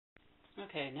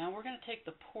Okay, now we're going to take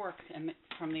the pork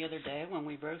from the other day when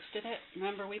we roasted it.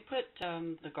 Remember, we put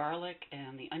the garlic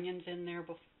and the onions in there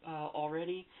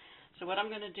already. So what I'm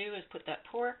going to do is put that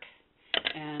pork,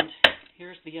 and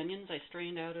here's the onions I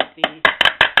strained out of the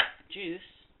juice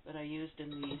that I used in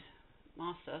the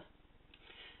masa.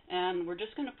 And we're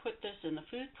just going to put this in the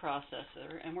food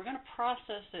processor, and we're going to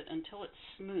process it until it's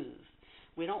smooth.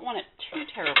 We don't want it too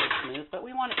terribly smooth, but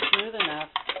we want it smooth enough.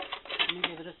 Let me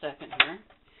give it a second here.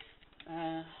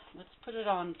 Let's put it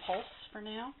on pulse for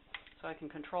now so I can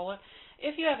control it.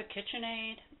 If you have a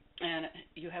KitchenAid and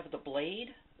you have the blade,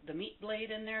 the meat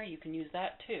blade in there, you can use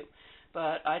that too.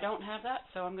 But I don't have that,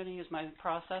 so I'm going to use my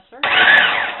processor.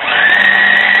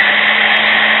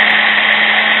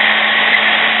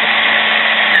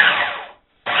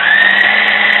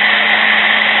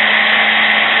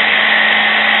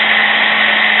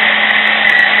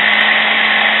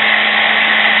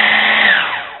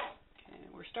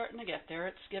 To get there.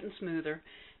 It's getting smoother.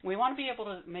 We want to be able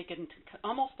to make it into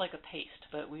almost like a paste,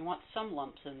 but we want some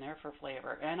lumps in there for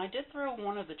flavor. And I did throw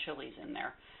one of the chilies in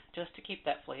there just to keep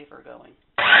that flavor going.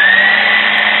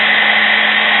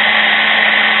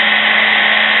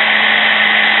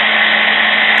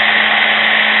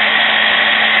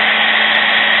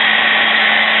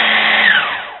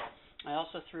 I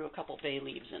also threw a couple bay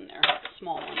leaves in there,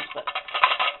 small ones, but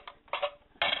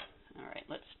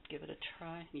let's give it a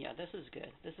try. Yeah, this is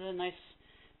good. This is a nice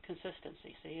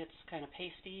consistency. See, it's kind of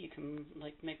pasty. You can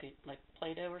make it like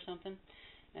Play-Doh or something.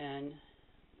 And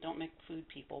don't make food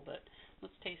people, but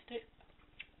let's taste it.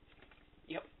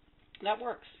 Yep, that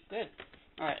works. Good.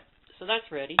 All right, so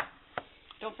that's ready.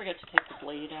 Don't forget to take the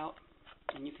blade out,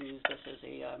 and you can use this as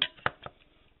a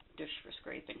dish for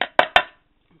scraping.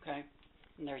 Okay,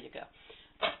 and there you go.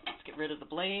 Let's get rid of the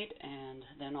blade, and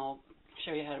then I'll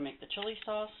show you how to make the chili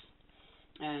sauce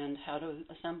and how to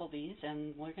assemble these,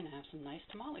 and we're going to have some nice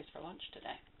tamales for lunch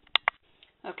today.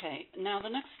 Okay, now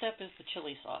the next step is the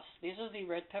chili sauce. These are the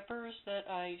red peppers that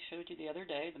I showed you the other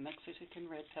day, the Mexican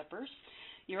red peppers.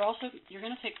 You're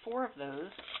going to take 4 of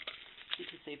those. You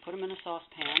can see, put them in a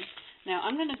saucepan. Now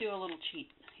I'm going to do a little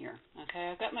cheat here. Okay,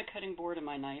 I've got my cutting board and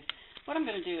my knife. What I'm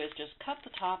going to do is just cut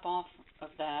the top off of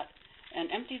that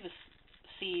and empty the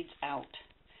seeds out.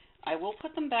 I will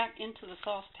put them back into the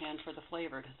saucepan for the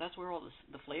flavor, because that's where all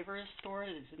the flavor is stored,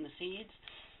 is in the seeds.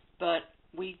 But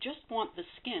we just want the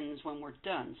skins when we're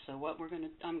done. So what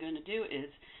I'm going to do is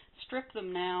strip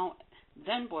them now,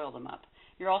 then boil them up.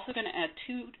 You're also going to add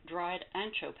 2 dried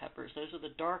ancho peppers. Those are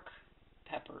the dark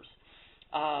peppers.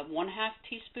 1/2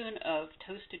 teaspoon of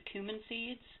toasted cumin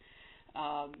seeds,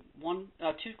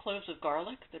 2 cloves of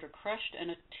garlic that are crushed,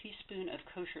 and a teaspoon of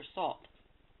kosher salt.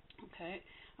 Okay.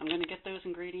 I'm going to get those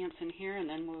ingredients in here, and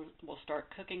then we'll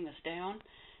start cooking this down,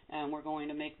 and we're going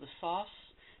to make the sauce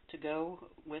to go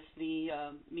with the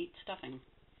meat stuffing.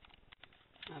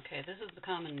 Okay, this is the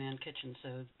common man kitchen,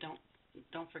 so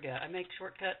don't forget. I make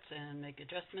shortcuts and make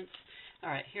adjustments. All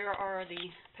right, here are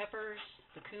the peppers,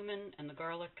 the cumin, and the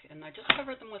garlic, and I just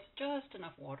covered them with just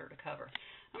enough water to cover.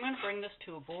 I'm going to bring this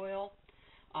to a boil.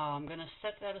 I'm going to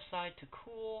set that aside to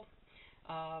cool.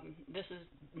 This is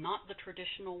not the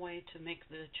traditional way to make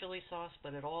the chili sauce,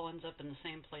 but it all ends up in the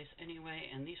same place anyway,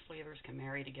 and these flavors can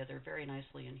marry together very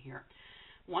nicely in here.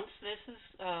 Once this is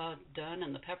done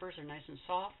and the peppers are nice and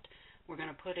soft, we're going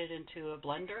to put it into a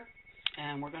blender,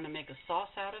 and we're going to make a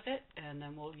sauce out of it, and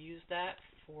then we'll use that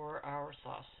for our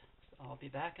sauce. So I'll be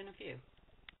back in a few.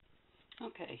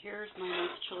 Okay, here's my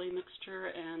nice chili mixture,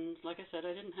 and like I said,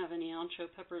 I didn't have any ancho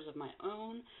peppers of my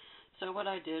own. So what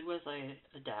I did was I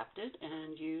adapted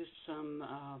and used some,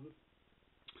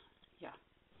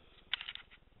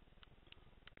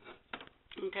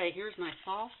 Okay, here's my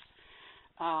sauce.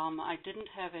 I didn't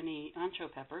have any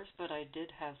ancho peppers, but I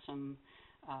did have some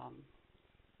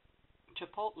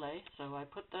chipotle, so I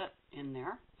put that in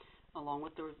there, along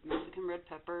with the Mexican red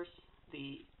peppers,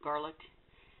 the garlic,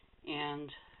 and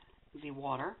the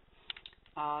water.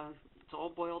 It's all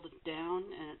boiled down,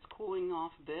 and it's cooling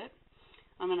off a bit.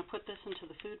 I'm going to put this into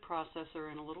the food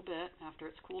processor in a little bit after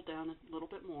it's cooled down a little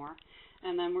bit more,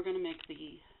 and then we're going to make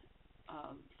the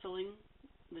filling,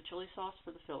 the chili sauce for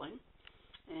the filling,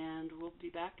 and we'll be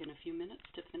back in a few minutes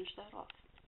to finish that off.